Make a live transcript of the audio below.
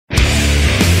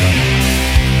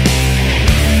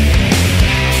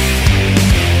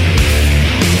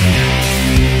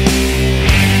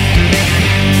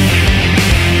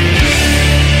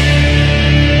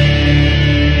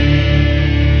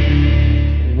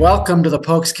Welcome to the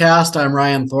Pokescast. I'm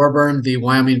Ryan Thorburn, the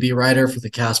Wyoming beat writer for the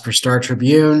Casper Star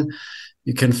Tribune.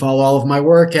 You can follow all of my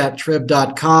work at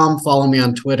trib.com. Follow me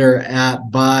on Twitter at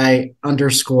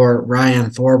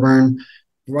by_Ryan Thorburn.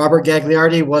 Robert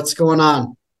Gagliardi, what's going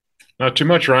on? Not too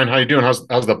much, Ryan. How you doing? How's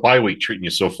the bye week treating you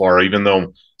so far? Even though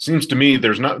it seems to me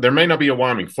there may not be a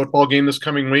Wyoming football game this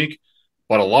coming week,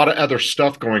 but a lot of other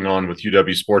stuff going on with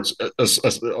UW sports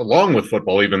along with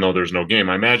football. Even though there's no game,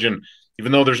 I imagine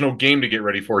even though there's no game to get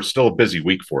ready for, it's still a busy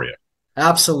week for you.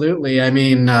 Absolutely.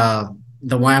 The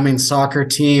Wyoming soccer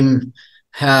team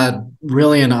had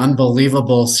really an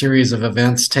unbelievable series of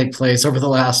events take place over the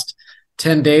last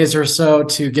 10 days or so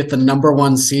to get the number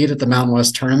one seed at the Mountain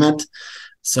West tournament.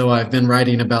 So I've been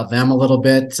writing about them a little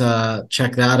bit.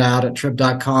 Check that out at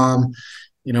trib.com.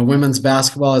 Women's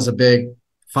basketball is a big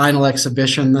final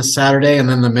exhibition this Saturday, and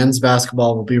then the men's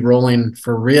basketball will be rolling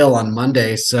for real on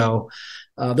Monday. So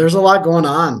there's a lot going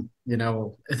on,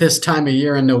 at this time of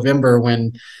year in November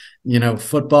when,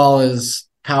 football is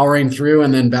powering through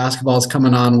and then basketball is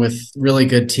coming on with really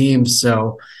good teams.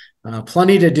 So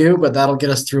plenty to do, but that'll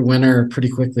get us through winter pretty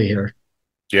quickly here.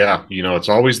 Yeah, it's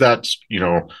always that.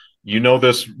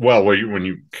 This well when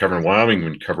you cover Wyoming,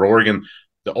 when you cover Oregon,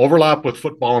 the overlap with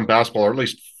football and basketball, or at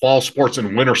least fall sports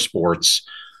and winter sports,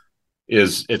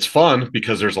 it's fun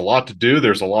because there's a lot to do.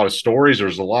 There's a lot of stories.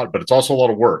 There's a lot, but it's also a lot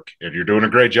of work. And you're doing a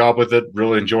great job with it.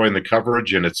 Really enjoying the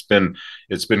coverage, and it's been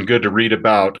good to read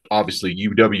about. Obviously,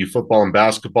 UW football and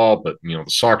basketball, but the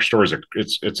soccer stories are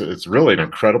it's really an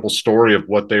incredible story of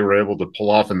what they were able to pull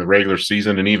off in the regular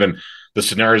season, and even the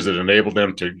scenarios that enabled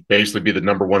them to basically be the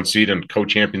number one seed and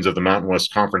co-champions of the Mountain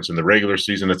West Conference in the regular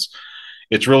season. It's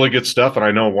really good stuff, and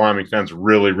I know Wyoming fans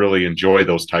really, really enjoy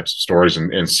those types of stories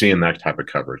and seeing that type of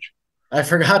coverage. I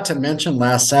forgot to mention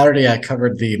last Saturday I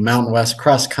covered the Mountain West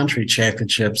Cross Country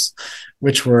Championships,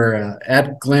 which were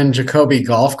at Glen Jacoby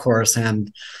Golf Course, and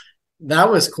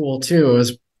that was cool too. It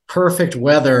was perfect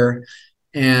weather,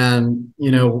 and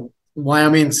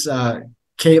Wyoming's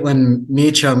Caitlin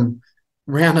Meacham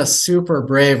ran a super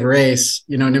brave race.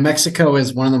 New Mexico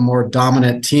is one of the more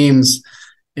dominant teams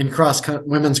in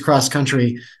women's cross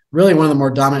country. Really, one of the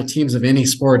more dominant teams of any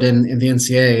sport in the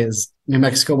NCAA is New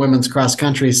Mexico women's cross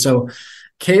country. So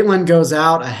Caitlin goes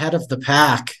out ahead of the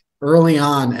pack early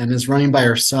on and is running by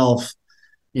herself,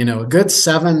 a good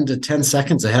 7 to 10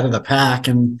 seconds ahead of the pack,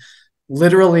 and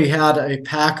literally had a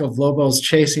pack of Lobos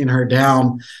chasing her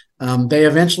down. They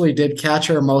eventually did catch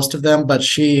her, most of them, but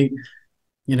she,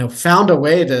 found a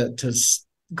way to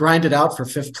grind it out for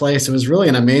fifth place. It was really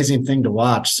an amazing thing to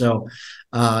watch. So,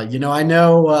 I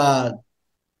know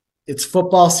it's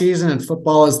football season and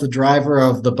football is the driver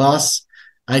of the bus.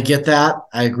 I get that.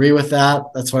 I agree with that.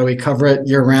 That's why we cover it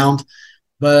year round.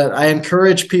 But I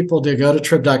encourage people to go to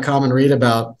trib.com and read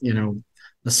about, the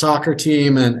soccer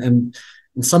team and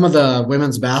some of the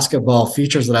women's basketball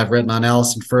features that I've written on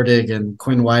Allison Ferdig and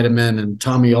Quinn Weideman and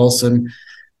Tommy Olson,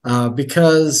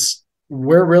 because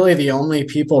we're really the only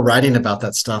people writing about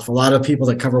that stuff. A lot of people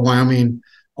that cover Wyoming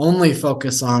only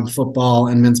focus on football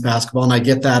and men's basketball, and I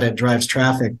get that it drives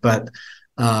traffic, but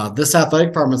this athletic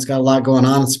department's got a lot going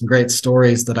on and some great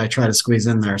stories that I try to squeeze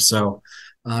in there. So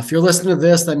if you're listening to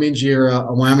this, that means you're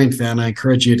a Wyoming fan. I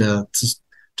encourage you to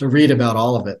read about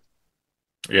all of it.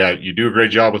 Yeah, you do a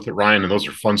great job with it, Ryan, and those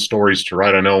are fun stories to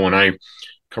write. I know when I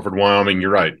covered Wyoming,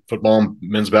 you're right. Football and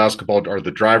men's basketball are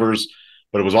the drivers,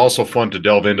 but it was also fun to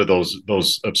delve into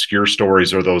those obscure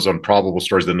stories or those improbable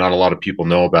stories that not a lot of people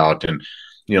know about. And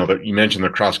that you mentioned the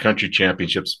cross country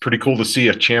championships. Pretty cool to see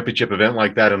a championship event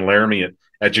like that in Laramie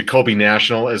at Jacoby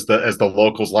National, as the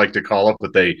locals like to call it.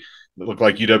 But they look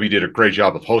like UW did a great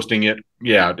job of hosting it.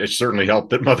 Yeah, it certainly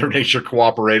helped that Mother Nature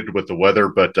cooperated with the weather,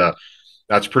 but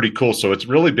that's pretty cool. So it's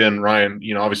really been, Ryan,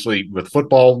 obviously with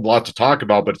football, a lot to talk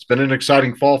about, but it's been an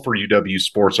exciting fall for UW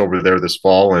sports over there this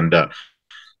fall, and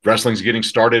wrestling's getting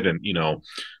started, and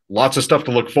lots of stuff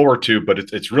to look forward to, but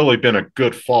it's really been a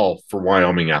good fall for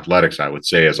Wyoming athletics, I would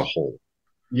say, as a whole.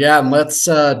 Yeah, and let's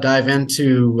dive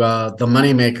into the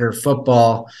moneymaker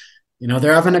football.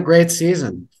 They're having a great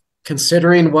season,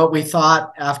 considering what we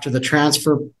thought after the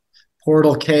transfer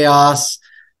portal chaos,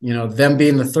 them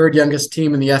being the third youngest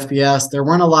team in the FBS. There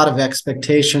weren't a lot of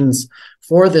expectations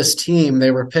for this team.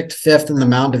 They were picked fifth in the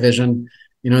Mountain Division,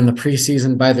 in the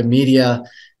preseason by the media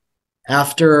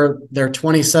after their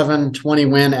 27-20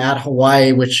 win at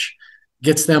Hawaii, which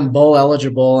gets them bowl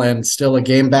eligible and still a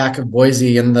game back of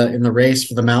Boise in the race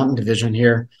for the Mountain Division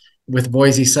here, with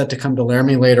Boise set to come to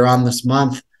Laramie later on this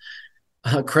month.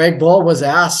 Craig Bull was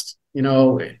asked,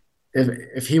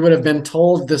 if he would have been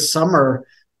told this summer,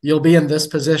 you'll be in this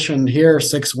position here,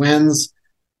 6 wins,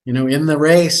 in the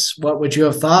race, what would you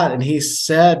have thought? And he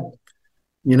said,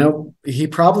 he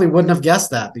probably wouldn't have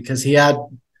guessed that because he had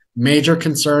major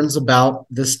concerns about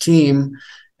this team.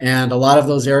 And a lot of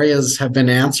those areas have been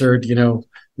answered.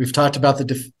 We've talked about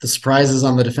the surprises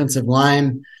on the defensive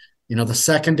line. The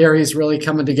secondary is really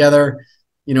coming together.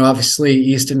 Obviously,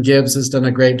 Easton Gibbs has done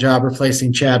a great job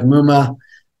replacing Chad Muma.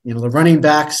 The running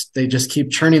backs, they just keep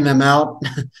churning them out.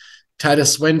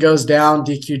 Titus Swin goes down.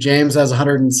 DQ James has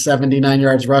 179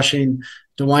 yards rushing.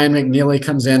 DeWine McNeely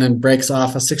comes in and breaks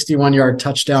off a 61-yard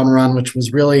touchdown run, which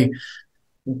was really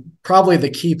probably the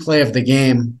key play of the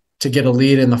game to get a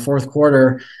lead in the fourth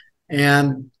quarter.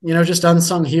 And, just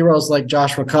unsung heroes like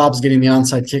Joshua Cobbs getting the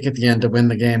onside kick at the end to win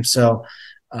the game. So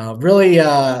really,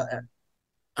 I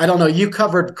don't know. You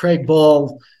covered Craig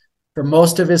Bull for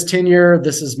most of his tenure.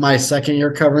 This is my second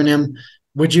year covering him.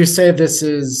 Would you say this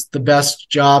is the best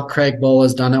job Craig Bull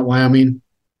has done at Wyoming?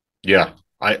 Yeah,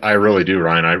 I really do,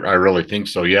 Ryan. I really think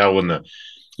so. Yeah, when the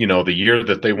year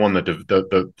that they won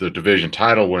the division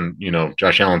title, when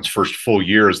Josh Allen's first full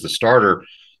year as the starter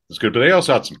was good, but they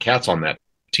also had some cats on that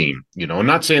team. I'm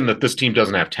not saying that this team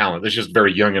doesn't have talent. It's just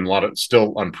very young and a lot of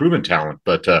still unproven talent.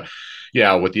 But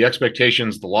yeah, with the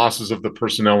expectations, the losses of the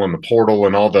personnel in the portal,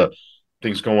 and all the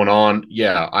things going on,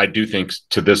 yeah, I do think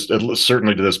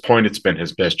certainly to this point, it's been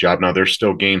his best job. Now there's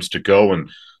still games to go, and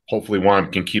hopefully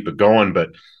Wyoming can keep it going.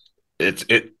 But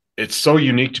it's so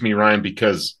unique to me, Ryan,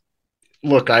 because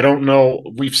look, I don't know.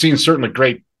 We've seen certainly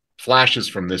great flashes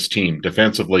from this team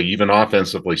defensively, even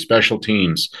offensively, special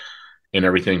teams and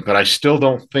everything, but I still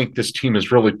don't think this team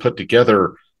has really put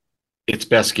together its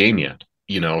best game yet.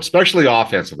 Especially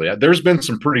offensively. There's been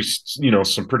some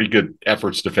pretty good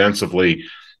efforts defensively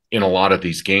in a lot of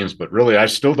these games, but really, I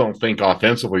still don't think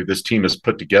offensively this team has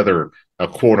put together a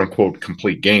quote unquote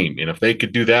complete game. And if they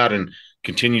could do that and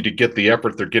continue to get the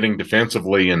effort they're getting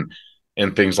defensively and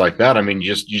things like that, I mean,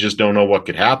 you just don't know what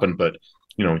could happen. But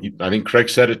I think Craig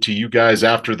said it to you guys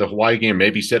after the Hawaii game.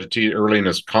 Maybe he said it to you early in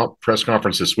his press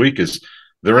conference this week. Is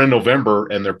they're in November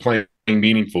and they're playing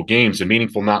meaningful games, and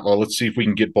meaningful not, well, let's see if we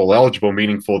can get bowl eligible,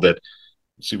 meaningful that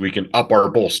see if we can up our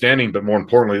bowl standing, but more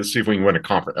importantly, let's see if we can win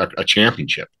a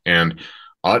championship. And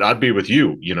I'd be with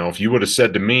you. If you would have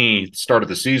said to me at the start of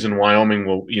the season, Wyoming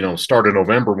will, start in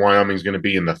November, Wyoming's going to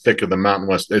be in the thick of the Mountain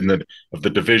West of the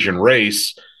division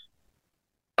race.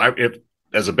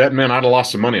 As a bet man, I'd have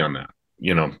lost some money on that.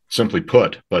 Simply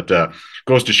put. But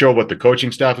goes to show what the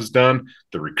coaching staff has done,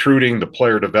 the recruiting, the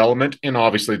player development, and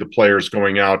obviously the players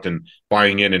going out and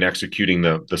buying in and executing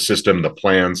the system, the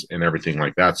plans, and everything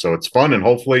like that. So it's fun, and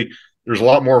hopefully there's a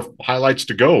lot more highlights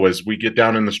to go as we get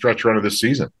down in the stretch run of this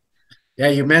season. Yeah,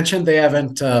 you mentioned they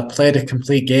haven't played a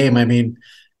complete game. I mean,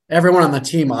 everyone on the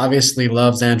team obviously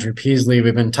loves Andrew Peasley.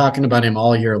 We've been talking about him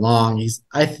all year long.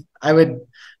 I would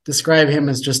describe him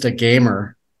as just a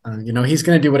gamer. He's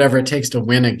going to do whatever it takes to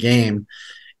win a game.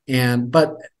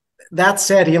 But that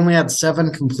said, he only had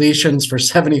 7 completions for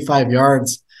 75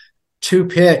 yards, 2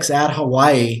 picks at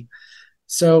Hawaii.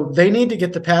 So they need to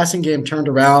get the passing game turned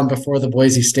around before the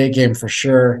Boise State game for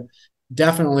sure.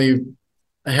 Definitely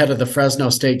ahead of the Fresno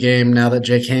State game now that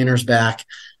Jake Hayner's back.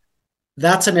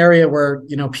 That's an area where,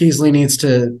 Peasley needs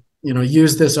to,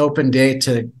 use this open date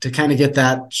to kind of get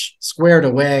that squared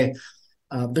away.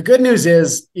 The good news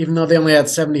is, even though they only had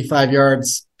 75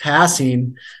 yards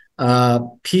passing,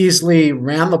 Peasley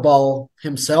ran the ball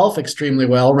himself extremely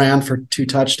well, ran for 2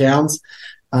 touchdowns.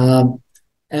 And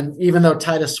even though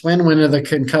Titus Swin went into the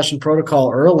concussion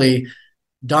protocol early,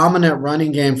 dominant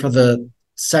running game for the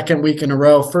second week in a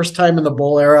row. First time in the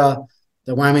bowl era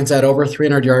that Wyoming's had over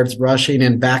 300 yards rushing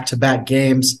in back-to-back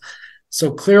games.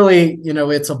 So clearly,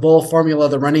 it's a bowl formula,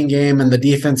 the running game, and the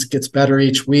defense gets better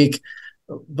each week.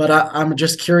 But I'm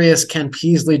just curious, can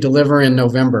Peasley deliver in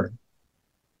November?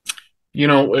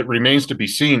 It remains to be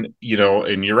seen,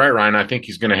 and you're right, Ryan. I think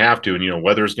he's going to have to. And,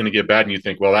 weather is going to get bad, and you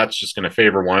think, well, that's just going to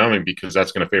favor Wyoming because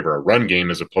that's going to favor a run game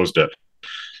as opposed to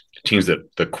teams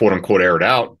that quote unquote air it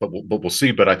out. But we'll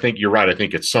see. But I think you're right. I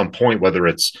think at some point, whether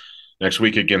it's next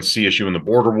week against CSU in the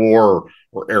Border War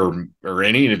or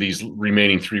any of these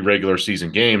remaining 3 regular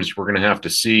season games, we're going to have to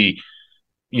see,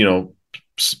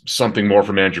 something more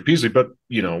from Andrew Peasley. But,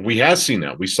 we have seen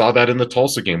that. We saw that in the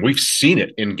Tulsa game. We've seen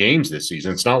it in games this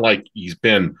season. It's not like it's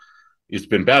been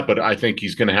bad, but I think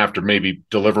he's going to have to maybe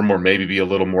deliver more, maybe be a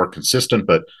little more consistent.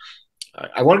 But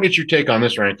I want to get your take on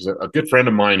this, Ryan, because a good friend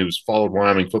of mine who's followed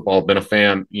Wyoming football, been a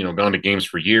fan, gone to games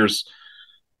for years,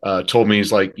 told me,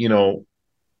 he's like, and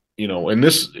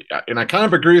I kind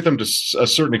of agree with him to a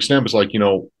certain extent. It's like,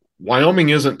 Wyoming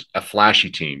isn't a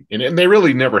flashy team, and they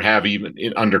really never have, even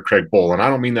under Craig Bull. And I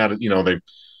don't mean that,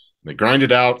 They grind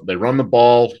it out. They run the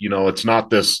ball. It's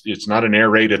not an air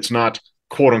raid. It's not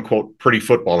quote unquote pretty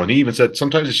football. And he even said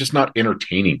sometimes it's just not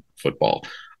entertaining football.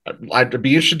 I'd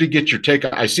be interested to get your take.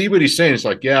 I see what he's saying. It's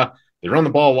like, yeah, they run the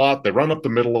ball a lot. They run up the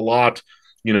middle a lot.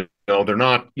 They're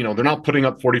not putting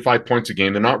up 45 points a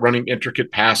game. They're not running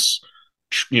intricate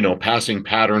passing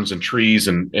patterns and trees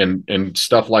and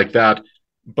stuff like that.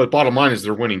 But bottom line is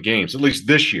they're winning games, at least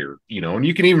this year, and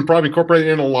you can even probably incorporate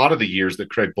it in a lot of the years that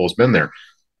Craig Bohl's been there.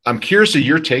 I'm curious of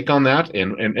your take on that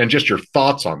and just your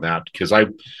thoughts on that, because I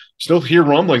still hear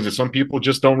rumblings that some people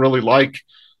just don't really like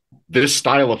this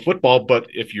style of football. But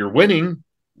if you're winning,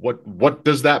 what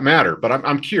does that matter? But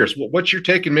I'm curious, what's your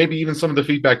take and maybe even some of the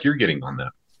feedback you're getting on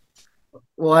that?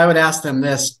 Well, I would ask them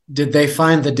this. Did they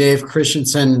find the Dave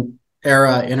Christensen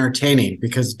era entertaining?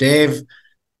 Because Dave,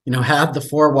 had the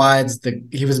four wides.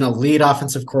 He was an elite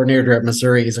offensive coordinator at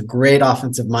Missouri. He's a great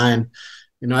offensive mind.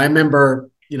 I remember,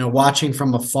 watching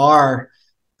from afar,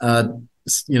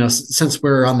 since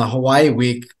we're on the Hawaii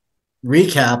week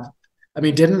recap. I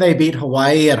mean, didn't they beat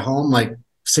Hawaii at home like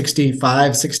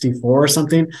 65-64 or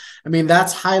something? I mean,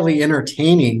 that's highly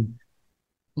entertaining.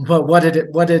 But what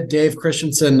did Dave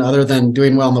Christensen, other than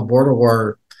doing well in the border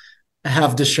war,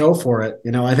 have to show for it?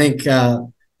 I think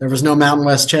there was no Mountain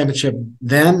West championship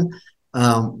then.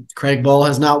 Craig Bohl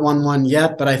has not won one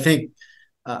yet, but I think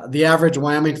the average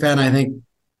Wyoming fan, I think,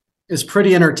 is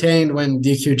pretty entertained when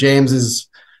DQ James is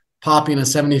popping a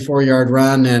 74-yard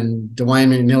run and DeWine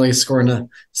McNeely scoring a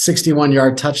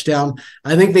 61-yard touchdown.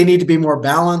 I think they need to be more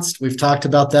balanced. We've talked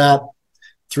about that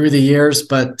through the years,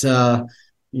 but I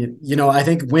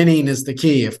think winning is the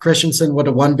key. If Christensen would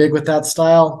have won big with that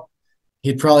style,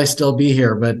 he'd probably still be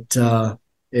here, but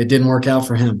it didn't work out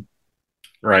for him.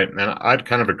 Right. And I'd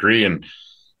kind of agree. And,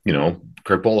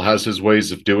 Craig Bohl has his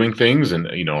ways of doing things. And,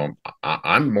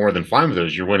 I'm more than fine with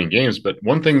those. You're winning games. But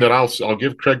one thing that I'll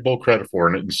give Craig Bohl credit for,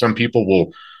 and some people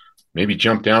will maybe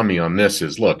jump down me on this,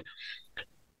 is, look,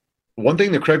 one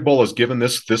thing that Craig Bohl has given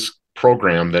this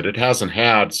program that it hasn't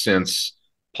had since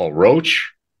Paul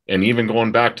Roach, and even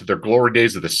going back to their glory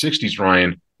days of the 60s,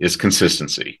 Ryan, is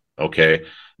consistency. Okay.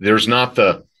 There's not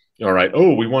all right,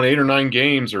 we won 8 or 9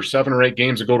 games or 7 or 8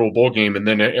 games and go to a bowl game, and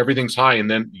then everything's high, and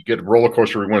then you get a roller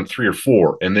coaster where we won 3 or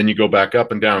 4, and then you go back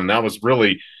up and down. And that was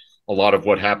really a lot of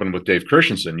what happened with Dave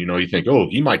Christensen. You think,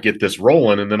 he might get this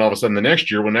rolling, and then all of a sudden the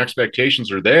next year when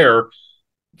expectations are there,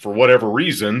 for whatever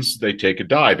reasons, they take a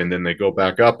dive, and then they go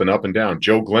back up and down.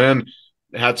 Joe Glenn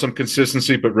had some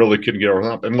consistency, but really couldn't get over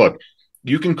that. And look,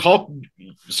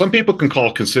 some people can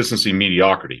call consistency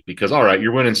mediocrity because, all right,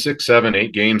 you're winning 6, 7,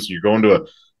 8 games. You're going to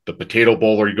the Potato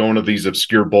Bowl, or you're going to these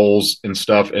obscure bowls and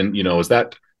stuff. And, is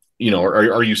that,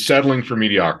 are you settling for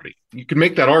mediocrity? You can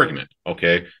make that argument.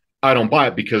 Okay. I don't buy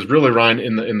it because really, Ryan,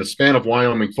 in the span of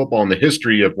Wyoming football and the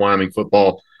history of Wyoming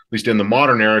football, at least in the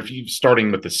modern era, if you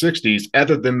starting with the 60s,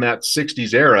 other than that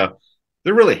 60s era,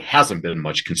 there really hasn't been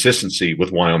much consistency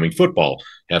with Wyoming football.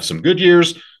 You have some good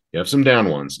years, you have some down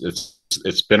ones.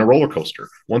 It's been a roller coaster.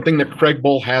 One thing that Craig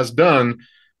Bohl has done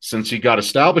since he got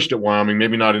established at Wyoming,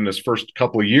 maybe not in his first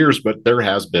couple of years, but there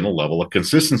has been a level of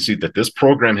consistency that this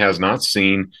program has not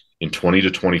seen in 20 to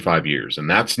 25 years. And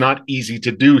that's not easy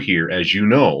to do here, as you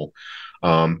know.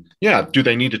 Do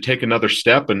they need to take another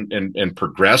step and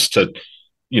progress to,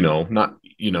 I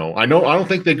don't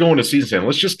think they go into season saying,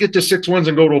 let's just get to 6 wins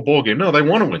and go to a bowl game. No, they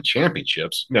want to win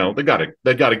championships. No, they got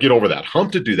to get over that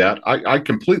hump to do that. I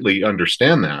completely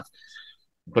understand that.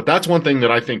 But that's one thing that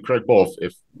I think Craig Bohl,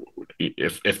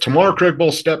 if tomorrow Craig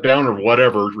Bohl stepped down or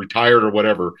whatever, retired or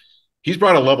whatever, he's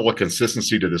brought a level of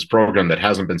consistency to this program that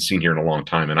hasn't been seen here in a long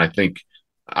time. And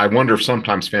I wonder if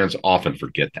sometimes fans often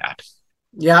forget that.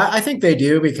 Yeah, I think they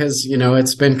do because,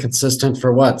 it's been consistent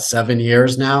for 7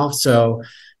 years now. So,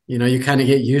 you kind of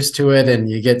get used to it and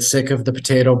you get sick of the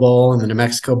Potato Bowl and the New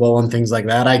Mexico Bowl and things like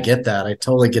that. I get that. I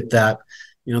totally get that.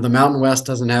 The Mountain West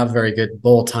doesn't have very good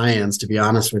bowl tie-ins, to be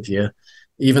honest with you.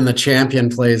 Even the champion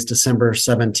plays December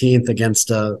 17th against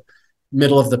a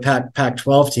middle of the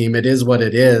Pac-12 team. It is what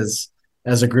it is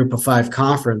as a group of 5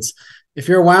 conference. If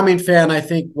you're a Wyoming fan, I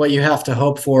think what you have to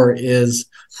hope for is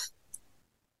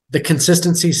the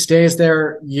consistency stays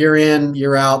there year in,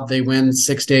 year out. They win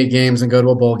 6 to 8 games and go to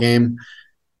a bowl game.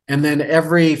 And then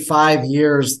every 5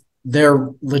 years,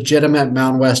 they're legitimate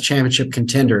Mountain West championship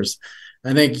contenders.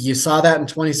 I think you saw that in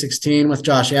 2016 with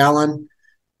Josh Allen.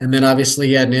 And then obviously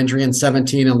he had an injury in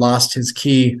 17 and lost his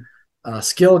key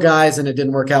skill guys, and it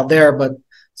didn't work out there. But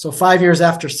so 5 years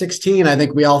after 16, I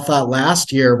think we all thought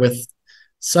last year with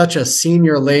such a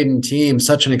senior-laden team,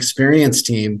 such an experienced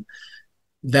team,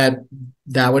 that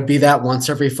that would be that once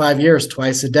every 5 years,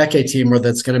 twice a decade team where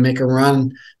that's going to make a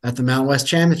run at the Mountain West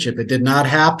Championship. It did not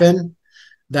happen.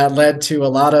 That led to a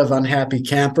lot of unhappy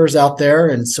campers out there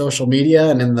in social media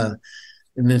and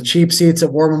in the cheap seats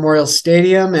at War Memorial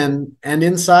Stadium and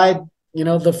inside,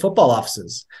 the football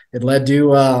offices. It led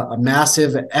to a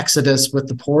massive exodus with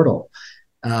the portal.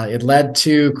 It led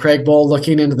to Craig Bohl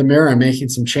looking into the mirror and making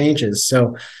some changes.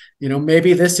 So,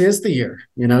 maybe this is the year.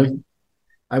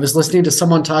 I was listening to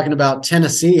someone talking about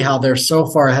Tennessee, how they're so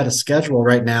far ahead of schedule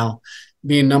right now,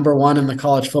 being number one in the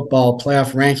college football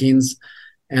playoff rankings,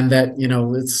 and that,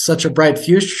 it's such a bright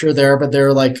future there, but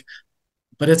they're like,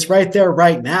 but it's right there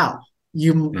right now.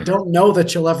 You don't know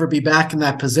that you'll ever be back in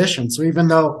that position. So even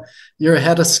though you're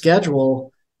ahead of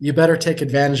schedule, you better take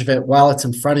advantage of it while it's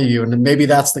in front of you. And maybe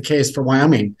that's the case for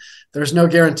Wyoming. There's no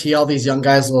guarantee all these young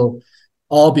guys will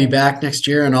all be back next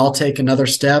year and all take another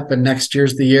step and next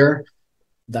year's the year.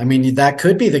 I mean, that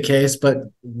could be the case, but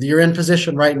you're in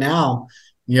position right now.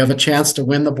 You have a chance to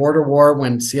win the border war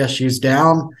when CSU's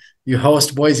down. You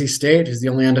host Boise State, who's the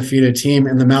only undefeated team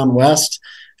in the Mountain West.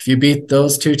 If you beat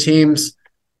those two teams,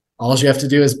 all you have to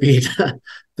do is beat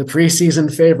the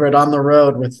preseason favorite on the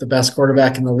road with the best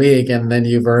quarterback in the league, and then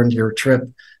you've earned your trip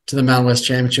to the Mountain West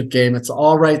Championship game. It's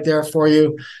all right there for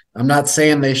you. I'm not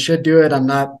saying they should do it.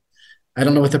 I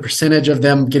don't know what the percentage of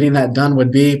them getting that done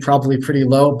would be, probably pretty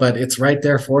low, but it's right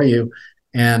there for you.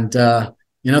 And,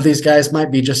 these guys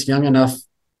might be just young enough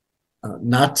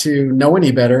not to know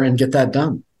any better and get that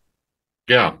done.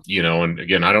 Yeah. And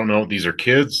again, I don't know. These are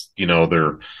kids,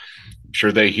 they're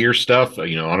sure they hear stuff.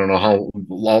 I don't know how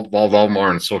involved all of them are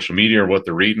on social media or what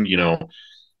they're reading,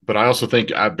 but I also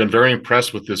think I've been very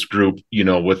impressed with this group,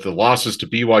 with the losses to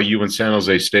BYU and San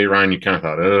Jose State. Ryan, you kind of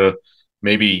thought,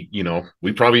 maybe,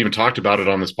 we probably even talked about it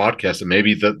on this podcast, and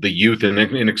maybe the youth and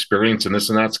inexperience and this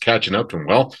and that's catching up to them.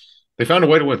 Well, they found a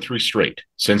way to win 3 straight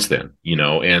since then,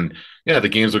 and yeah, the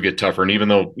games will get tougher. And even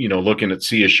though, looking at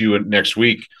CSU next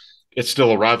week, it's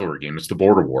still a rivalry game. It's the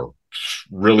border war.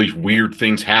 Really weird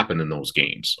things happen in those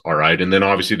games. All right. And then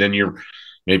obviously then you're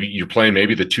playing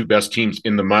maybe the 2 best teams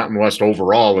in the Mountain West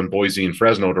overall in Boise and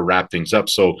Fresno to wrap things up.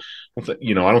 So, I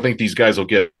don't think these guys will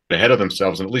get ahead of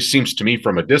themselves. And at least seems to me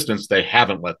from a distance, they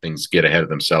haven't let things get ahead of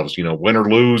themselves. Win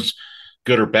or lose,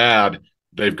 good or bad,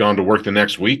 they've gone to work the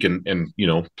next week and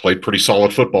played pretty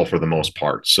solid football for the most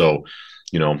part. So,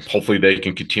 hopefully they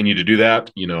can continue to do that.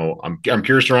 I'm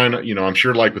curious, Ryan, I'm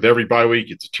sure like with every bye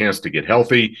week, it's a chance to get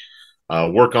healthy,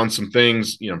 work on some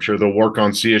things. I'm sure they'll work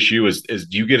on CSU.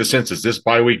 Do you get a sense, is this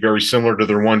bye week very similar to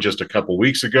their one just a couple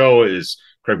weeks ago? Is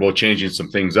Craig Bohl changing some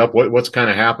things up? What's kind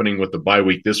of happening with the bye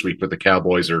week this week with the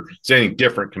Cowboys, or is anything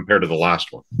different compared to the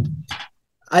last one?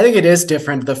 I think it is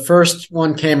different. The first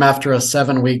one came after a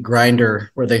 7-week grinder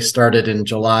where they started in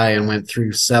July and went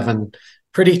through 7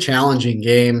 pretty challenging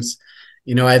games.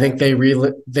 I think they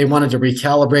wanted to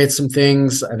recalibrate some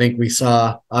things. I think we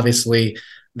saw, obviously,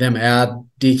 them add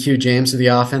DQ James to the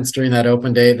offense during that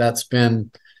open day. That's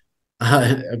been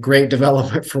a great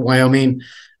development for Wyoming.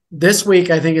 This week,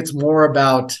 I think it's more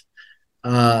about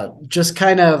just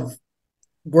kind of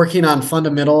working on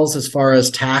fundamentals as far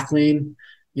as tackling.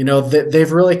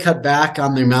 They've really cut back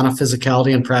on the amount of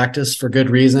physicality in practice for good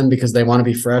reason, because they want to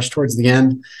be fresh towards the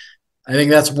end. I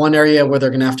think that's one area where they're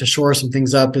going to have to shore some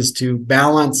things up, is to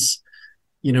balance,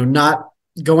 not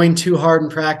going too hard in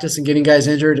practice and getting guys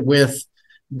injured with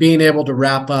being able to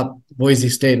wrap up Boise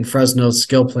State and Fresno's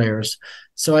skill players.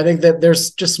 So I think that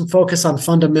there's just some focus on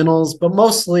fundamentals, but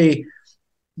mostly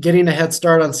getting a head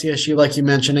start on CSU, like you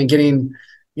mentioned, and getting,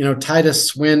 Titus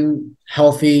Swin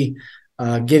healthy,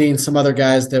 getting some other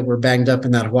guys that were banged up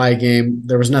in that Hawaii game.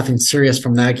 There was nothing serious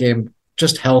from that game,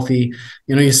 just healthy.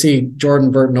 You see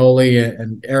Jordan Bertinoli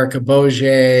and Erica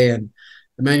Bogier and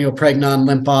Emmanuel Pregnon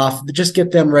limp off. Just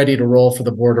get them ready to roll for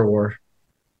the border war.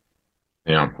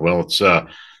 Yeah, well, it's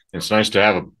nice to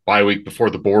have a bye week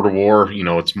before the border war.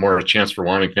 It's more a chance for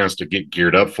Wyoming fans to get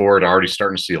geared up for it. Already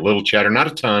starting to see a little chatter, not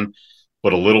a ton,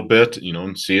 but a little bit.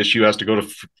 CSU has to go to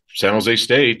San Jose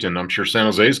State, and I'm sure San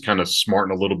Jose is kind of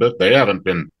smarting a little bit. They haven't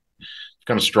been,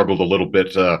 kind of struggled a little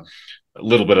bit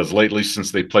as lately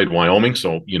since they played Wyoming.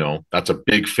 So, that's a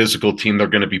big physical team they're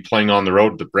going to be playing on the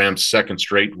road. The Rams' second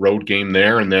straight road game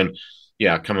there, and then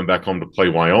coming back home to play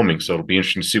Wyoming. So it'll be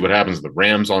interesting to see what happens. The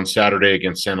Rams on Saturday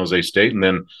against San Jose State, and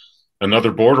then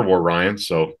another border war, Ryan.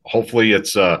 So hopefully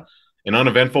it's an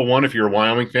uneventful one. If you're a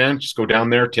Wyoming fan, just go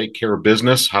down there, take care of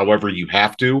business, however you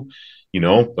have to,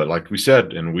 but like we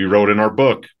said, and we wrote in our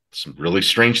book, some really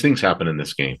strange things happen in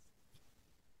this game.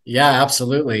 Yeah,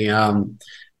 absolutely.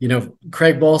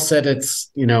 Craig Bohl said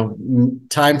it's,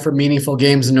 time for meaningful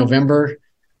games in November.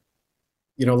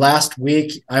 last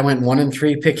week I went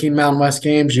 1-3 picking Mountain West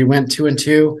games. You went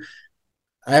 2-2.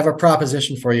 I have a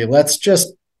proposition for you. Let's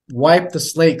just wipe the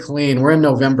slate clean. We're in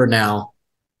November now.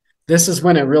 This is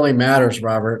when it really matters,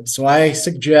 Robert. So I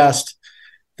suggest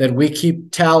that we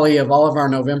keep tally of all of our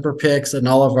November picks and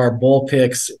all of our bowl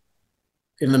picks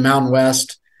in the Mountain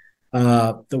West.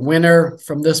 The winner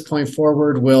from this point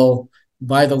forward will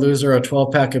buy the loser a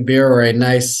 12-pack of beer or a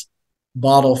nice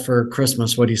bottle for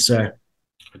Christmas. What do you say?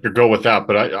 I could go with that,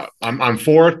 but I'm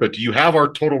for it. But do you have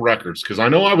our total records? Because I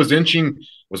know I was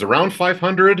around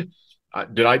 500.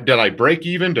 Did I break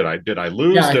even? Did I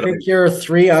lose? Yeah, I think you're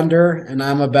 3 under, and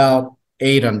I'm about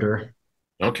 8 under.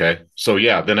 Okay, so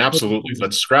yeah, then absolutely,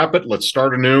 let's scrap it. Let's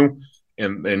start anew,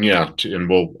 and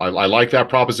I like that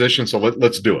proposition. So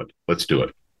let's do it. Let's do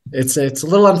it. It's a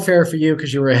little unfair for you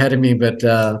because you were ahead of me, but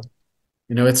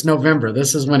it's November.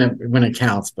 This is when it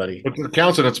counts, buddy. It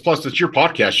counts, and it's your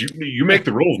podcast. You make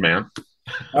the rules, man.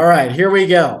 All right, here we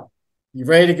go. You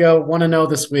ready to go? 1-0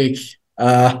 this week.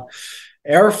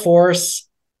 Air Force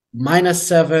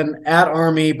 -7 at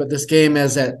Army, but this game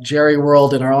is at Jerry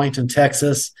World in Arlington,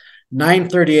 Texas,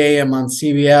 9:30 a.m. on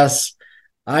CBS.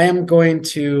 I am going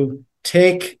to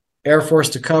take Air Force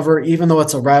to cover, even though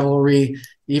it's a rivalry,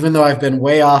 even though I've been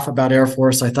way off about Air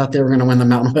Force. I thought they were going to win the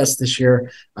Mountain West this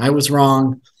year. I was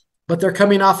wrong, but they're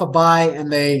coming off a bye,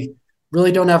 and they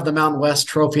really don't have the Mountain West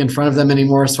trophy in front of them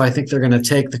anymore, so I think they're going to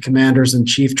take the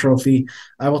Commanders-in-Chief trophy.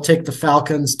 I will take the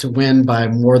Falcons to win by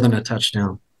more than a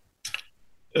touchdown.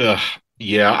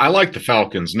 Yeah, I like the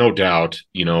Falcons, no doubt,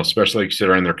 especially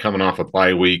considering they're coming off a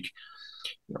bye week.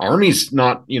 Army's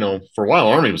not, for a while,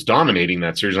 Army was dominating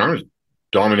that series. Army was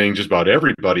dominating just about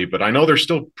everybody, but I know they're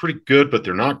still pretty good, but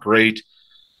they're not great.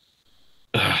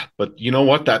 But you know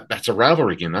what? That's a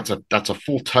rivalry game. That's a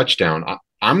full touchdown.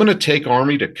 I'm going to take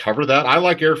Army to cover that. I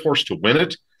like Air Force to win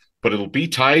it, but it'll be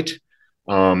tight,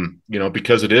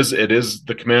 because it is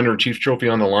the Commander-in-Chief trophy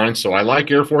on the line. So I like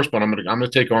Air Force, but I'm going to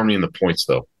take Army in the points,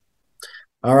 though.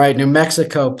 All right, New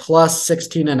Mexico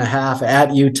 +16.5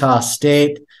 at Utah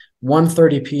State,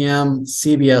 1:30 p.m.,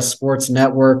 CBS Sports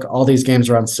Network. All these games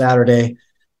are on Saturday.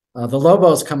 The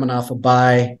Lobos coming off a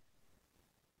bye.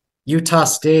 Utah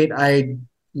State, I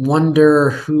wonder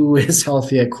who is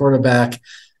healthy at quarterback.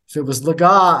 If it was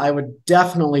Laga, I would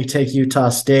definitely take Utah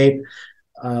State.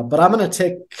 But I'm going to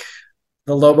take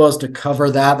the Lobos to cover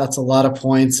that. That's a lot of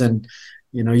points. And,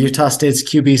 Utah State's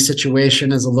QB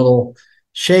situation is a little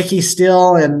shaky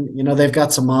still. And, they've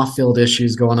got some off-field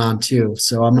issues going on too.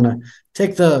 So I'm going to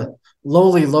take the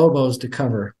lowly Lobos to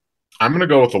cover. I'm going to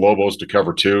go with the Lobos to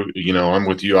cover too. I'm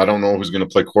with you. I don't know who's going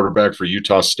to play quarterback for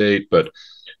Utah State, but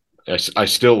I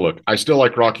still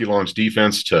like Rocky Long's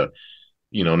defense to,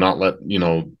 not let,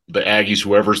 the Aggies,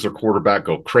 whoever's their quarterback,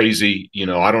 go crazy.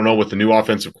 I don't know with the new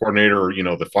offensive coordinator or,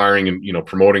 the firing and,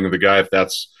 promoting of the guy, if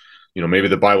that's, maybe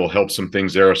the bye will help some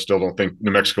things there. I still don't think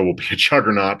New Mexico will be a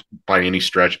juggernaut by any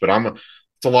stretch, but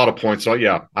it's a lot of points. So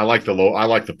yeah, I like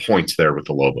the points there with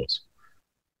the Lobos.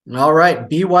 All right.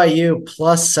 BYU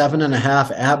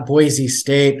 +7.5 at Boise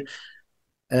State.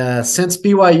 Since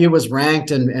BYU was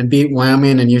ranked and beat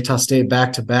Wyoming and Utah State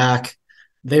back-to-back,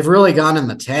 they've really gone in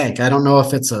the tank. I don't know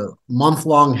if it's a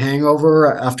month-long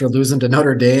hangover after losing to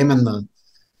Notre Dame in the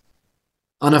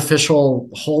unofficial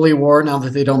Holy War now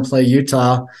that they don't play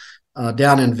Utah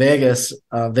down in Vegas.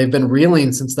 They've been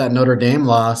reeling since that Notre Dame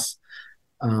loss.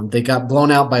 They got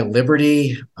blown out by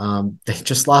Liberty. They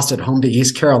just lost at home to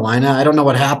East Carolina. I don't know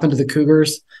what happened to the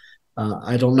Cougars.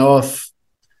 I don't know if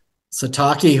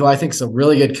Sataki, who I think is a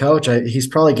really good coach, he's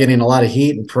probably getting a lot of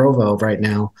heat in Provo right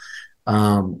now.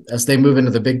 As they move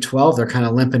into the Big 12, they're kind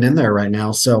of limping in there right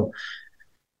now. So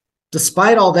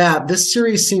despite all that, this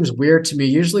series seems weird to me.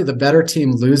 Usually the better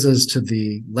team loses to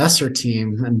the lesser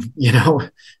team. And,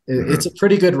 it's a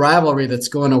pretty good rivalry that's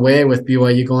going away with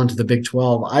BYU going to the Big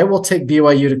 12. I will take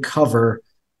BYU to cover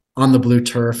on the blue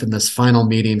turf in this final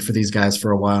meeting for these guys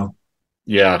for a while.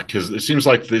 Yeah, because it seems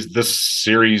like this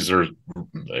series, or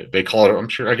they call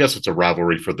it, I guess it's a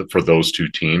rivalry for those two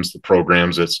teams, the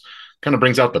programs. It's kind of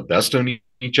brings out the best in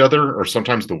each other, or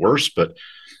sometimes the worst. But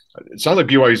it sounds like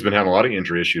BYU's been having a lot of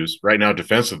injury issues right now.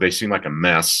 Defensive, they seem like a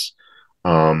mess.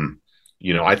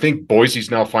 I think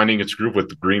Boise's now finding its groove with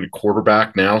the green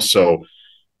quarterback now. So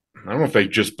I don't know if they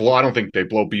I don't think they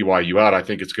blow BYU out. I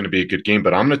think it's going to be a good game,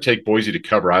 but I'm going to take Boise to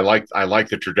cover. I like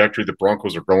the trajectory the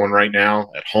Broncos are going right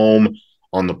now at home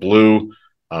on the blue.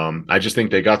 I just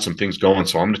think they got some things going,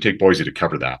 so I'm going to take Boise to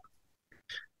cover that.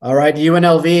 All right,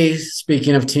 UNLV,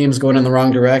 speaking of teams going in the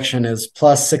wrong direction, is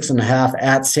 +6.5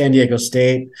 at San Diego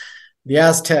State. The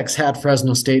Aztecs had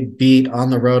Fresno State beat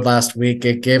on the road last week.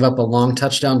 It gave up a long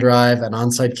touchdown drive, an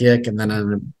onside kick, and then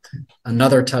an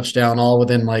another touchdown, all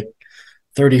within like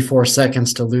 34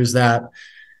 seconds to lose that.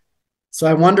 So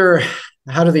I wonder,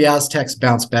 how do the Aztecs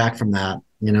bounce back from that?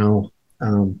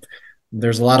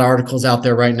 There's a lot of articles out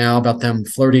there right now about them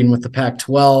flirting with the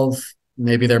Pac-12.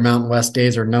 Maybe their Mountain West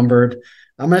days are numbered.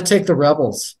 I'm going to take the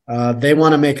Rebels. They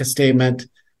want to make a statement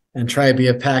and try to be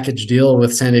a package deal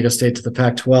with San Diego State to the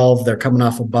Pac-12. They're coming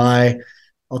off a bye.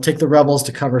 I'll take the Rebels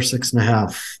to cover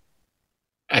 6.5.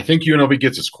 I think UNLV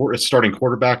gets its starting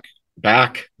quarterback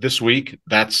back this week.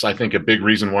 That's, I think, a big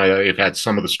reason why they've had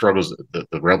some of the struggles that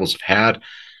the Rebels have had.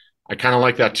 I kind of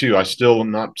like that too. I still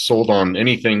am not sold on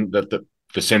anything that the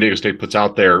San Diego State puts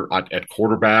out there at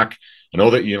quarterback. I know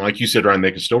that, like you said, Ryan,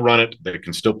 they can still run it. They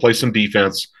can still play some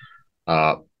defense.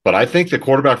 But I think the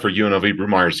quarterback for UNLV,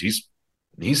 Brumeyers,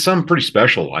 he's something pretty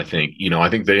special, I think. I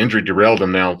think the injury derailed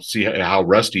him now, see how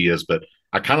rusty he is. But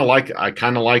I kind of like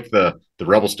the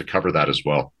Rebels to cover that as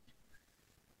well.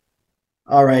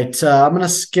 All right. I'm going to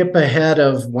skip ahead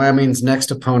of Wyoming's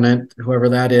next opponent, whoever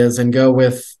that is, and go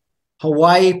with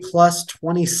Hawaii plus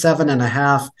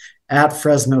 27.5 at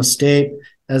Fresno State.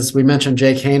 As we mentioned,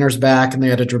 Jake Hayner's back, and they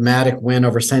had a dramatic win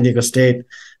over San Diego State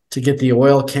to get the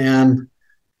oil can.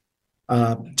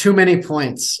 Too many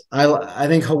points. I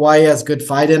think Hawaii has good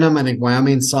fight in them. I think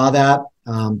Wyoming saw that.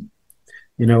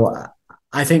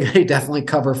 I think they definitely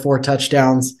cover 4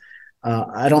 touchdowns.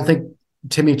 I don't think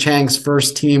Timmy Chang's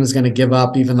first team is going to give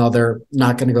up, even though they're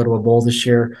not going to go to a bowl this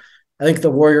year. I think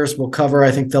the Warriors will cover.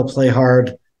 I think they'll play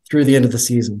hard through the end of the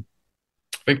season.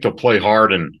 I think they'll play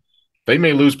hard, and they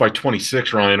may lose by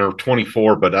 26, Ryan, or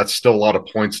 24, but that's still a lot of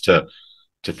points to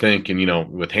think.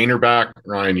 And, with Hayner back,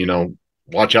 Ryan,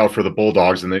 watch out for the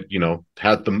Bulldogs. And they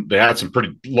had some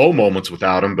pretty low moments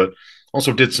without him, but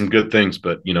also did some good things.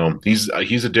 But, he's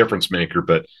a difference maker,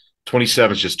 but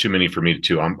 27 is just too many for me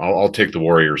too. I'll take the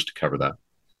Warriors to cover that.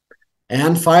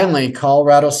 And finally,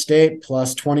 Colorado State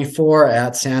plus 24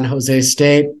 at San Jose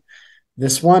State.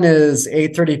 This one is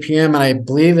 8:30 p.m. and I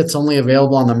believe it's only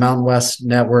available on the Mountain West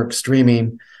Network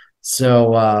streaming.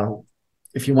 So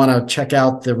if you want to check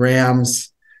out the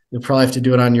Rams, you'll probably have to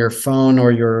do it on your phone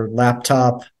or your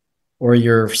laptop or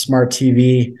your smart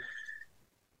TV.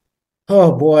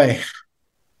 Oh boy.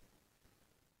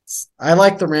 I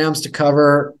like the Rams to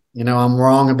cover. I'm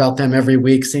wrong about them every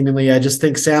week, seemingly. I just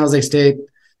think San Jose State,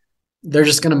 they're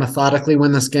just going to methodically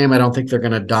win this game. I don't think they're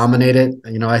going to dominate it.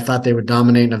 I thought they would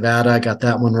dominate Nevada. I got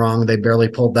that one wrong. They barely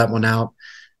pulled that one out.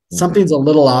 Something's a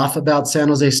little off about San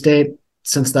Jose State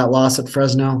since that loss at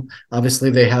Fresno.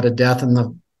 Obviously, they had a death in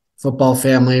the football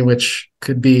family, which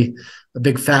could be a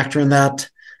big factor in that.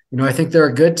 I think they're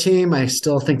a good team. I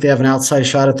still think they have an outside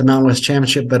shot at the Mountain West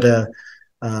Championship, but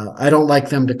I don't like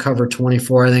them to cover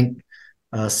 24. I think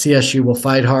CSU will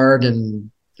fight hard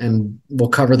and will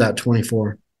cover that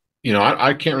 24.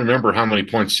 I can't remember how many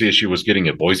points CSU was getting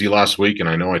at Boise last week, and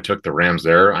I know I took the Rams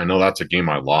there. I know that's a game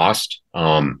I lost.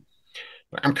 I'm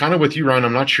kind of with you, Ryan.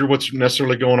 I'm not sure what's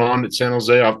necessarily going on at San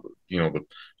Jose. The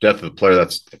death of the player,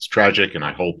 that's tragic, and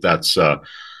I hope that's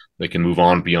they can move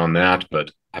on beyond that.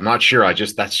 But I'm not sure. That's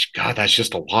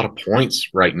just a lot of points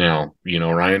right now,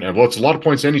 Ryan. And it's a lot of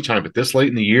points anytime, but this late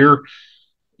in the year,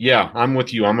 yeah, I'm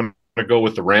with you. I'm going to go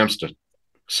with the Rams to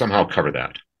somehow cover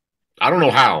that. I don't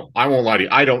know how. I won't lie to you.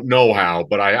 I don't know how,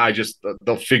 but I just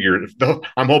they'll figure it.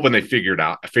 I'm hoping they figure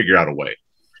out a way.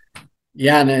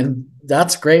 Yeah, and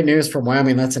that's great news for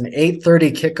Wyoming. That's an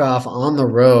 8:30 kickoff on the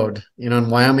road.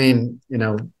 And Wyoming,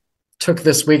 took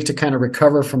this week to kind of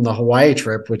recover from the Hawaii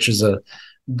trip, which is a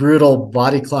brutal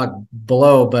body clock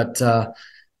blow. But the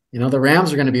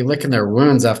Rams are going to be licking their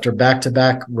wounds after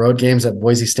back-to-back road games at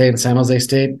Boise State and San Jose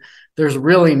State. There's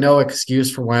really no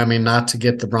excuse for Wyoming not to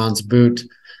get the bronze boot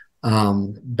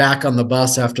back on the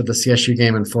bus after the CSU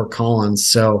game in Fort Collins.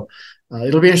 So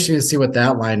it'll be interesting to see what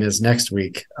that line is next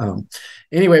week.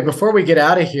 Anyway, before we get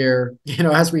out of here,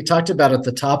 as we talked about at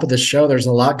the top of the show, there's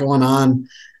a lot going on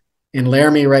in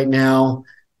Laramie right now.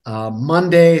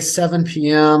 Monday, 7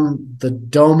 p.m., the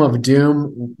Dome of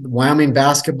Doom, Wyoming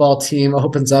basketball team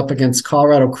opens up against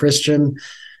Colorado Christian.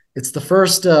 It's the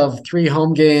first of 3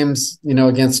 home games,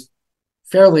 against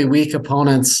fairly weak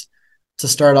opponents to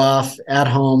start off at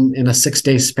home in a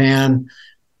 6-day span.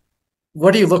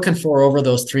 What are you looking for over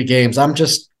those 3 games? I'm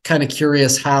just kind of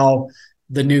curious how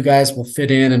the new guys will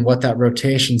fit in and what that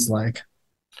rotation's like.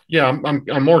 Yeah,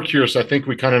 I'm more curious. I think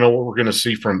we kind of know what we're going to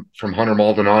see from Hunter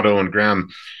Maldonado and Graham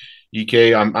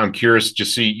Ike. I'm curious to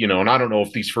see, and I don't know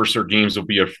if these first 3 games will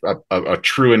be a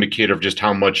true indicator of just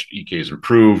how much Ike has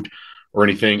improved or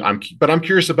anything. But I'm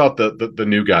curious about the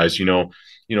new guys.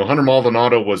 Hunter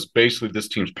Maldonado was basically this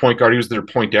team's point guard. He was their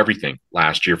point everything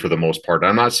last year for the most part.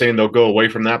 I'm not saying they'll go away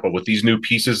from that, but with these new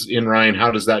pieces in, Ryan,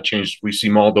 how does that change? We see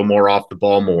Maldo more off the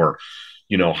ball more.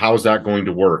 How is that going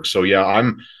to work? So yeah,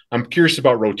 I'm curious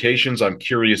about rotations. I'm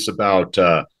curious about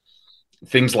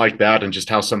things like that, and just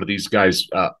how some of these guys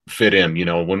fit in.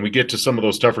 When we get to some of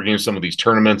those tougher games, some of these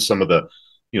tournaments, some of the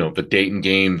the Dayton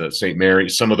game, the St. Mary,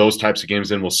 some of those types of games,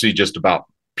 then we'll see just about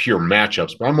pure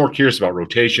matchups. But I'm more curious about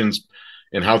rotations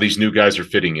and how these new guys are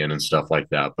fitting in and stuff like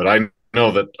that. But I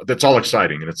know that that's all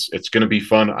exciting, and it's going to be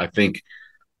fun. I think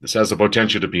this has the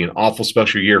potential to be an awful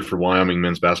special year for Wyoming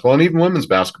men's basketball and even women's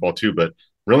basketball too. But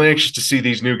really anxious to see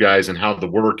these new guys and how the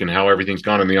work and how everything's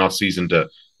gone in the offseason to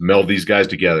meld these guys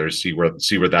together, see where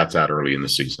that's at early in the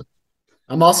season.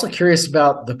 I'm also curious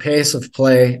about the pace of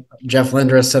play. Jeff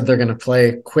Lindros said they're going to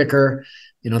play quicker.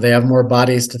 They have more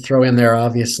bodies to throw in there,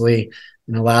 obviously.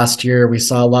 Last year we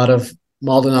saw a lot of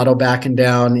Maldonado backing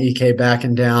down, EK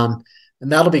backing down,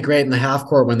 and that'll be great in the half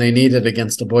court when they need it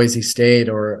against a Boise State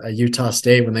or a Utah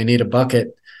State when they need a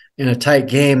bucket in a tight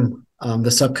game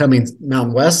this upcoming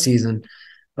Mountain West season.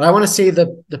 But I want to see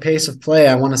the pace of play.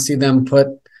 I want to see them put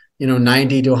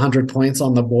 90 to 100 points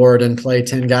on the board and play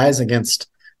 10 guys against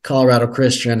Colorado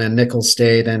Christian and Nicholls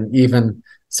State and even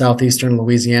Southeastern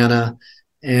Louisiana.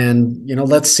 And,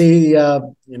 let's see,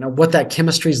 what that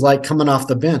chemistry is like coming off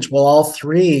the bench. Well, all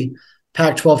three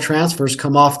Pac-12 transfers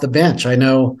come off the bench. I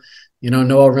know,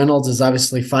 Noah Reynolds is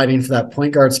obviously fighting for that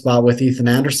point guard spot with Ethan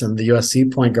Anderson, the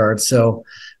USC point guard. So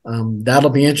that'll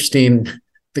be interesting.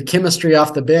 The chemistry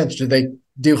off the bench. Do they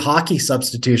do hockey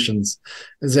substitutions?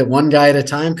 Is it one guy at a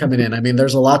time coming in? I mean,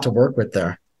 there's a lot to work with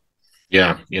there.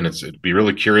 Yeah, and it'd be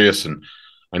really curious. And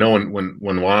I know when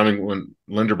Wyoming, when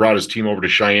Linder brought his team over to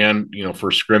Cheyenne, for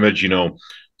a scrimmage,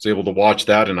 was able to watch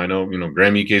that. And I know,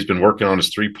 Graham Ike's been working on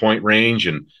his 3-point range,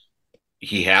 and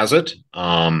he has it.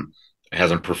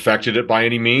 Hasn't perfected it by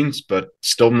any means, but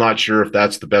still not sure if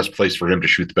that's the best place for him to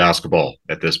shoot the basketball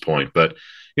at this point. But,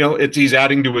 he's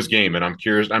adding to his game, and I'm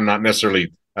curious. I'm not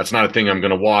necessarily, that's not a thing I'm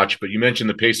going to watch, but you mentioned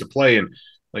the pace of play, and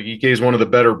like Ike is one of the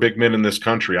better big men in this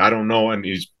country. I don't know. And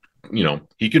he's,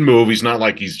 he can move. He's not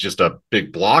like he's just a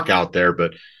big block out there,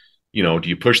 but, do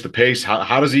you push the pace?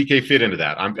 How does Ike fit into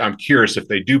that? I'm curious if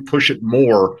they do push it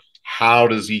more. How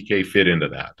does Ike fit into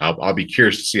that? I'll be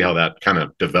curious to see how that kind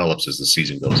of develops as the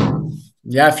season goes on.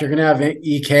 Yeah, if you're going to have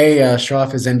Ike show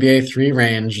off his NBA 3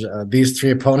 range, these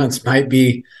 3 opponents might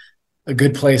be a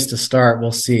good place to start.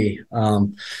 We'll see.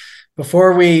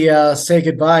 Before we say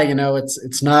goodbye,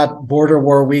 it's not Border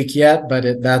War week yet,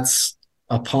 but that's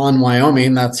upon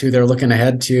Wyoming. That's who they're looking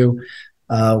ahead to.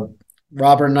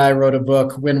 Robert and I wrote a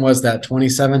book. When was that?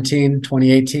 2017,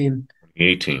 2018?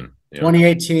 2018. Yeah.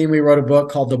 2018, we wrote a book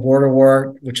called The Border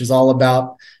War, which is all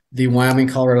about the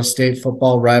Wyoming-Colorado State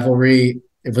football rivalry.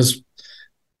 It was,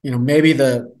 maybe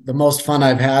the most fun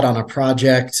I've had on a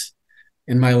project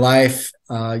in my life.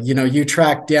 You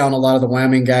tracked down a lot of the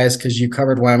Wyoming guys because you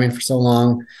covered Wyoming for so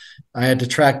long. I had to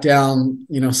track down,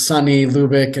 Sonny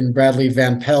Lubick and Bradley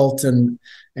Van Pelt and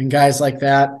guys like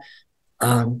that.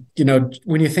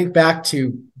 When you think back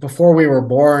to before we were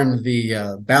born,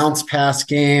 the bounce pass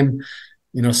game,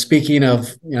 speaking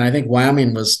of, I think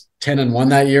Wyoming was 10-1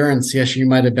 that year, and CSU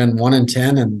might have been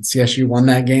 1-10, and CSU won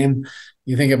that game.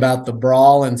 You think about the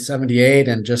brawl in '78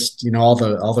 and just, all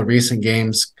the recent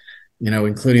games,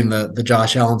 including the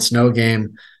Josh Allen Snow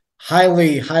game.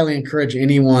 Highly, highly encourage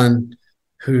anyone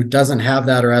who doesn't have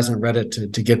that or hasn't read it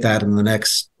to get that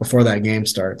before that game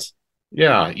starts.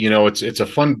 Yeah, it's a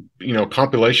fun,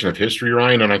 compilation of history,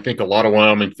 Ryan, and I think a lot of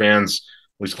Wyoming fans,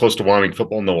 at least close to Wyoming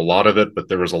football, know a lot of it, but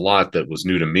there was a lot that was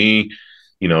new to me.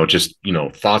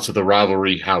 Thoughts of the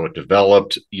rivalry, how it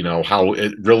developed, how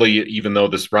it really, even though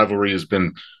this rivalry has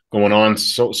been going on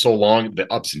so long,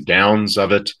 the ups and downs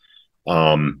of it.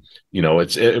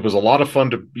 It was a lot of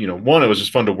fun to, it was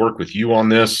just fun to work with you on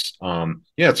this.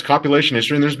 It's compilation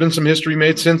history, and there's been some history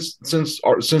made since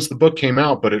the book came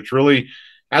out, but it's really,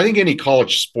 I think any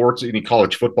college sports, any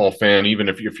college football fan, even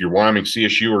if you're Wyoming,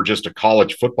 CSU, or just a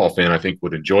college football fan, I think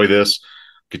would enjoy this.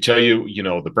 Could tell you,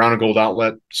 the Brown and Gold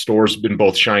outlet stores in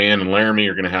both Cheyenne and Laramie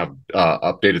are going to have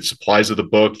updated supplies of the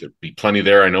book. There'll be plenty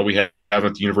there. I know we have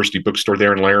at the University Bookstore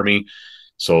there in Laramie.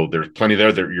 So there's plenty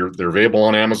there. They're available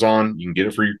on Amazon. You can get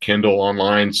it for your Kindle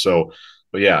online. So,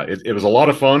 but yeah, it was a lot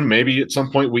of fun. Maybe at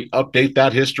some point we update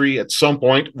that history. At some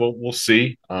point, we'll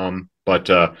see.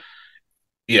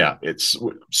 It's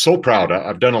so proud.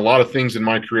 I've done a lot of things in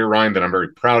my career, Ryan, that I'm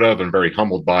very proud of and very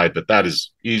humbled by. But that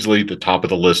is easily the top of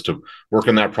the list of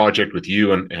working that project with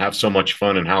you and have so much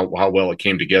fun, and how well it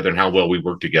came together and how well we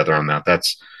worked together on that.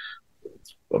 That's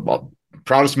the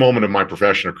proudest moment of my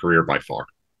professional career by far.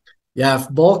 Yeah, if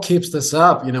Bull keeps this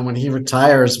up, when he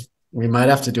retires, we might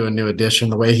have to do a new edition.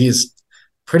 The way he's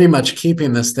pretty much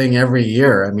keeping this thing every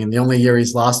year. I mean, the only year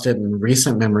he's lost it in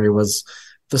recent memory was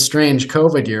the strange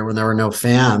COVID year when there were no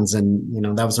fans,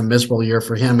 and that was a miserable year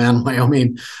for him and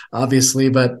Wyoming, obviously.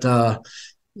 But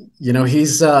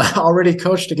he's already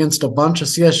coached against a bunch of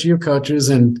CSU coaches,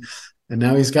 and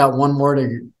now he's got one more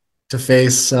to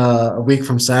face a week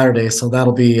from Saturday. So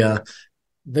that'll be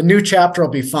the new chapter will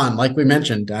be fun. Like we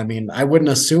mentioned, I mean, I wouldn't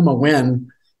assume a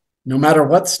win no matter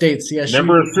what state CSU.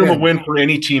 Never assume a win for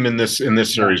any team in this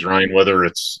series, Ryan. Whether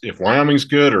it's if Wyoming's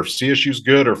good or if CSU's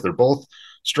good or if they're both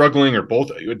struggling or both,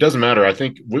 it doesn't matter. I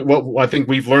think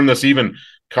we've learned this even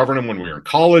covering them when we were in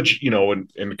college,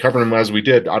 and covering them as we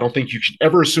did. I don't think you should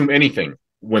ever assume anything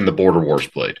when the Border Wars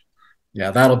played. Yeah,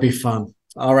 that'll be fun.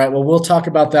 All right, well, we'll talk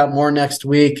about that more next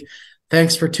week.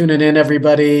 Thanks for tuning in,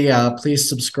 everybody. Please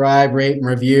subscribe, rate, and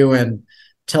review, and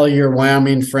tell your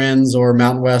Wyoming friends or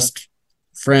Mountain West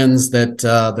friends that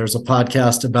there's a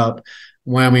podcast about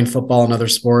Wyoming football and other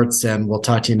sports, and we'll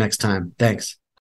talk to you next time. Thanks.